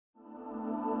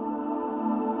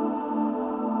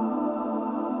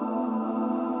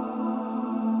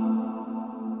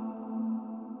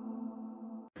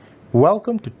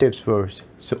Welcome to Tipsverse.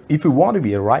 So if you want to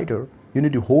be a writer, you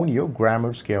need to hone your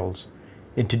grammar skills.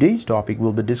 In today's topic,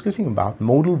 we'll be discussing about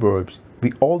modal verbs.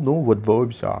 We all know what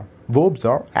verbs are. Verbs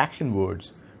are action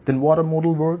words. Then what are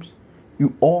modal verbs?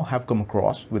 You all have come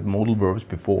across with modal verbs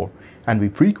before, and we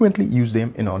frequently use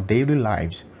them in our daily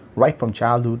lives. Right from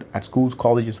childhood, at schools,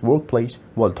 colleges, workplace,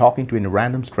 while talking to a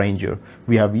random stranger,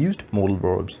 we have used modal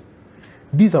verbs.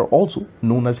 These are also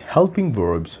known as helping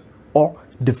verbs or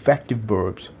defective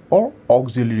verbs or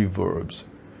auxiliary verbs.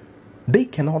 They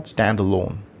cannot stand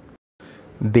alone.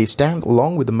 They stand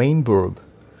along with the main verb.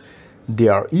 They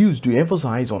are used to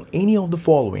emphasize on any of the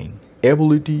following: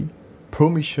 ability,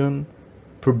 permission,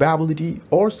 probability,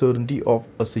 or certainty of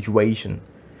a situation.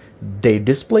 They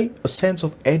display a sense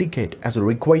of etiquette as a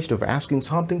request of asking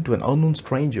something to an unknown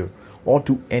stranger or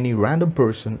to any random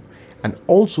person, and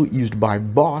also used by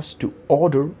boss to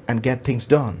order and get things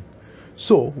done.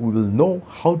 So we will know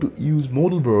how to use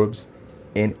modal verbs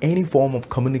in any form of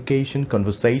communication,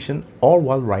 conversation, or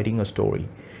while writing a story.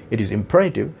 It is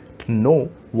imperative to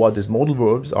know what these modal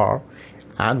verbs are,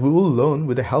 and we will learn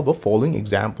with the help of following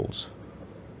examples.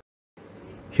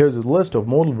 Here's a list of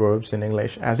modal verbs in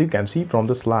English, as you can see from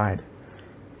the slide: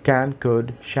 can,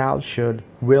 could, shall, should,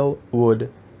 will,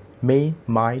 would, may,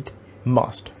 might,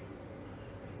 must.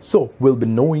 So we'll be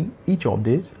knowing each of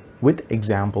these with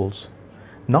examples.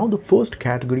 Now the first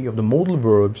category of the modal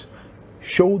verbs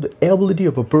show the ability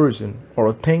of a person or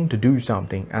a thing to do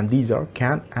something, and these are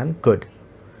can and could.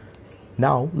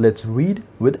 Now let's read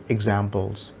with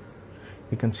examples.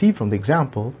 You can see from the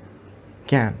example: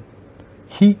 can,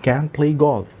 he can play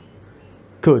golf.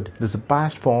 Could, this is the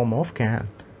past form of can.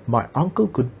 My uncle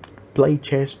could play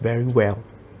chess very well.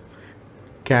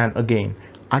 Can again,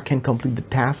 I can complete the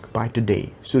task by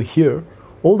today. So here,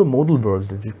 all the modal verbs,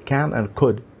 that is can and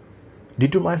could,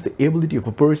 determines the ability of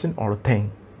a person or a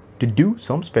thing to do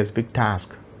some specific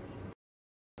task.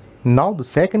 Now the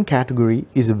second category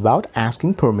is about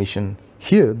asking permission.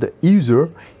 Here the user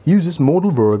uses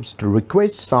modal verbs to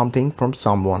request something from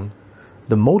someone.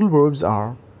 The modal verbs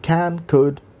are can,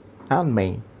 could, and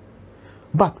may.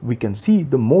 But we can see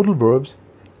the modal verbs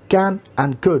can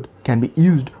and could can be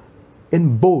used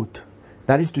in both.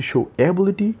 That is to show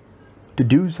ability to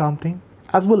do something,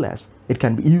 as well as it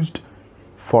can be used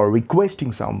for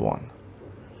requesting someone.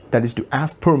 That is to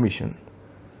ask permission.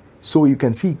 So you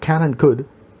can see can and could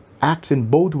acts in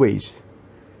both ways.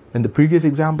 In the previous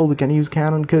example, we can use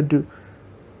can and could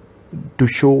to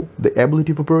show the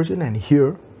ability of a person, and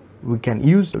here we can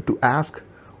use to ask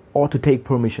or to take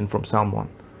permission from someone.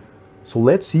 So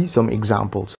let's see some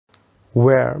examples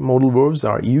where modal verbs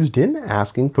are used in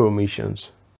asking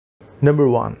permissions. Number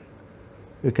 1,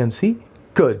 you can see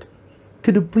could.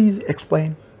 Could you please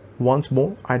explain once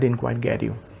more? I didn't quite get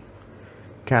you.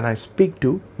 Can I speak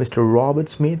to Mr. Robert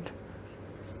Smith?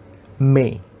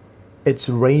 May. It's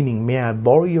raining. May I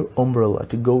borrow your umbrella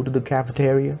to go to the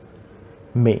cafeteria?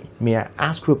 May. May I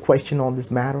ask you a question on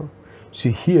this matter? So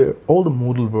here all the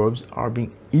modal verbs are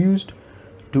being used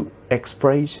to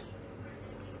express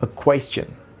a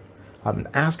question. I'm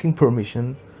asking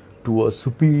permission to a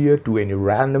superior, to any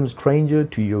random stranger,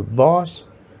 to your boss,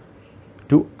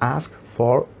 to ask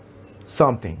for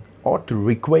something or to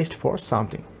request for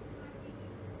something.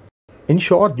 In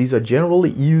short, these are generally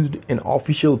used in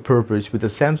official purpose with a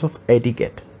sense of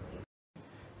etiquette.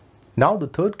 Now the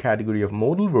third category of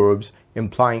modal verbs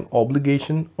implying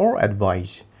obligation or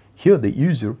advice. Here the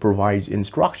user provides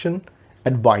instruction,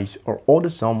 advice, or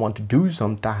orders someone to do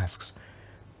some tasks.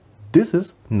 This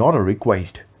is not a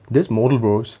request. These modal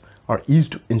verbs are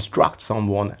used to instruct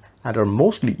someone and are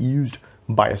mostly used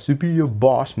by a superior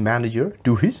boss manager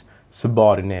to his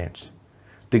subordinates.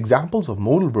 The examples of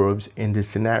modal verbs in this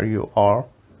scenario are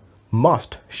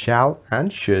must, shall,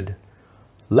 and should.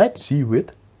 Let's see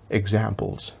with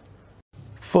examples.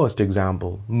 First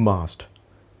example, must.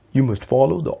 You must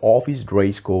follow the office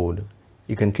dress code.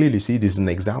 You can clearly see this is an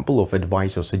example of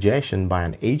advice or suggestion by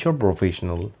an HR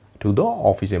professional to the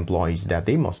office employees that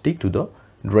they must stick to the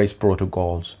dress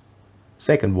protocols.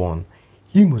 Second one,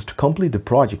 you must complete the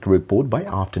project report by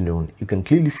afternoon. You can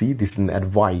clearly see this is an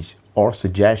advice or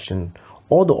suggestion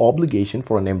or the obligation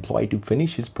for an employee to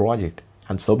finish his project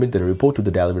and submit the report to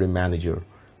the delivery manager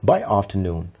by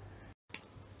afternoon.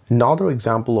 Another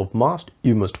example of must,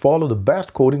 you must follow the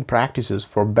best coding practices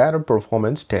for better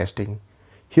performance testing.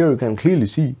 Here you can clearly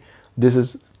see this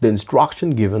is the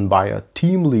instruction given by a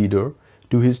team leader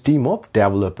to his team of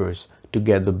developers to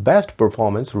get the best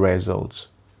performance results.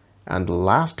 And the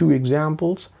last two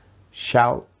examples,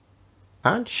 shall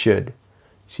and should.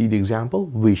 See the example,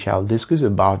 we shall discuss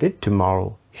about it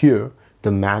tomorrow. Here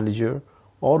the manager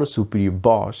or the superior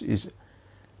boss is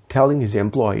telling his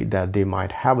employee that they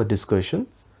might have a discussion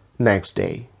next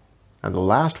day. And the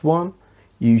last one,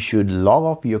 you should log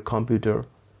off your computer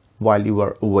while you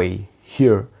are away.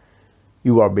 Here,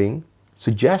 you are being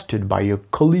suggested by your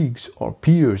colleagues or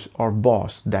peers or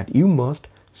boss that you must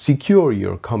secure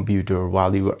your computer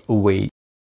while you are away.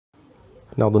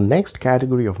 Now, the next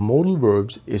category of modal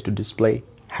verbs is to display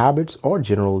habits or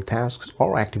general tasks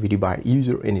or activity by a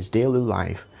user in his daily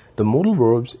life. The modal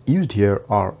verbs used here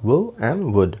are will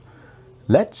and would.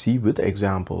 Let's see with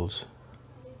examples.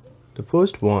 The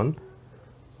first one,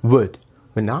 would.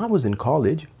 When I was in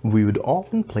college, we would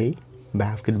often play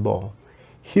basketball.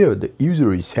 Here the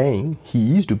user is saying he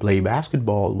used to play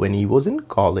basketball when he was in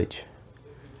college.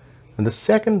 And the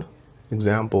second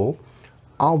example,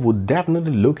 I would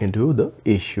definitely look into the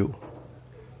issue.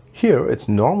 Here it's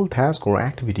normal task or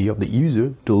activity of the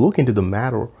user to look into the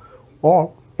matter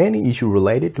or any issue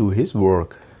related to his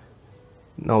work.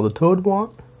 Now the third one,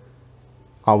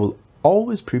 I will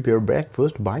always prepare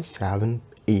breakfast by 7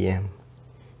 a.m.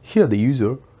 Here the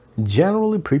user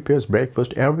generally prepares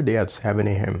breakfast every day at 7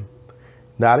 a.m.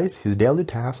 That is his daily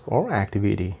task or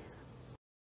activity.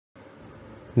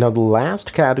 Now the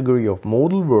last category of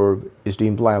modal verb is to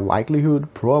imply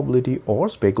likelihood, probability or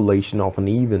speculation of an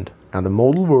event, and the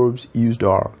modal verbs used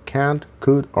are can't,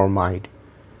 could or might.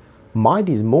 Might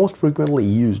is most frequently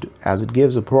used as it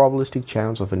gives a probabilistic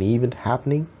chance of an event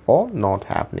happening or not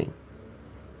happening.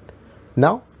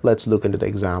 Now let's look into the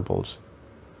examples.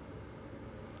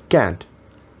 Can't.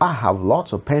 I have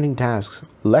lots of pending tasks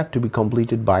left to be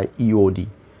completed by EOD.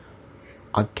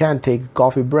 I can't take a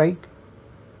coffee break.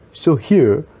 So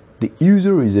here the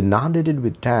user is inundated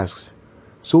with tasks,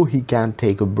 so he can't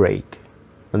take a break.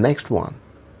 The next one,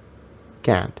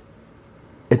 can't.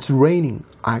 It's raining,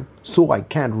 so I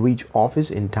can't reach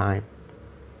office in time.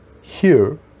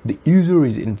 Here the user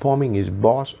is informing his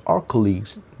boss or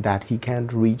colleagues that he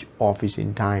can't reach office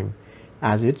in time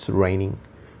as it's raining.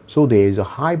 So there is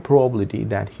a high probability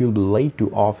that he'll be late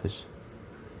to office.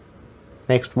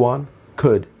 Next one,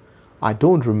 could. I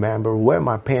don't remember where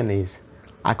my pen is.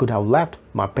 I could have left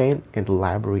my pen in the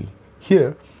library.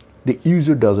 Here, the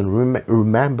user doesn't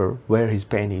remember where his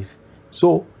pen is.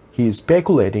 So he is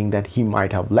speculating that he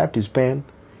might have left his pen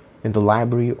in the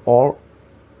library or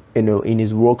in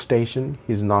his workstation.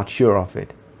 He's not sure of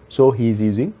it. So he is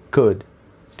using could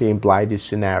to imply this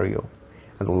scenario.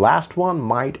 And the last one,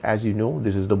 might, as you know,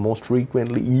 this is the most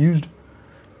frequently used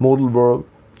modal verb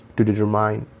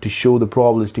to show the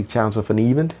probabilistic chance of an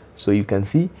event. So you can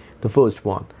see the first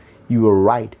one, you are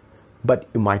right, but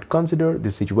you might consider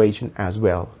the situation as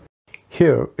well.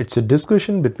 Here it's a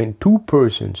discussion between two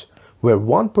persons where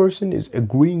one person is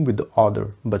agreeing with the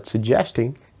other but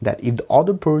suggesting that if the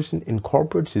other person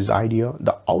incorporates his idea,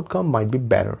 the outcome might be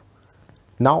better.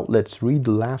 Now let's read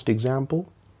the last example.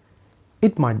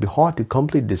 It might be hard to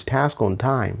complete this task on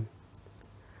time.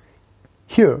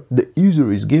 Here, the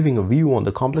user is giving a view on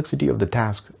the complexity of the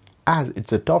task. As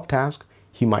it's a tough task,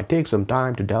 he might take some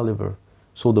time to deliver.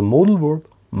 So the modal verb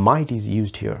might is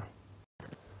used here.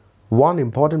 One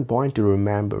important point to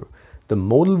remember, the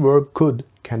modal verb could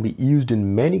can be used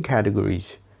in many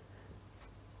categories.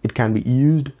 It can be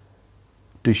used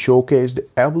to showcase the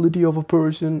ability of a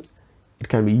person. It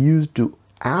can be used to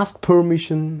ask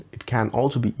permission. It can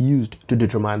also be used to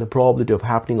determine the probability of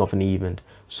happening of an event.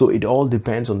 So it all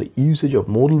depends on the usage of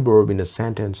modal verb in a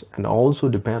sentence and also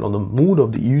depend on the mood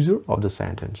of the user of the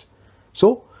sentence.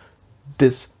 So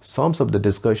this sums up the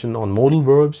discussion on modal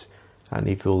verbs, and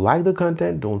if you like the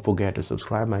content, don't forget to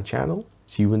subscribe my channel.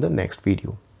 See you in the next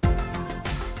video.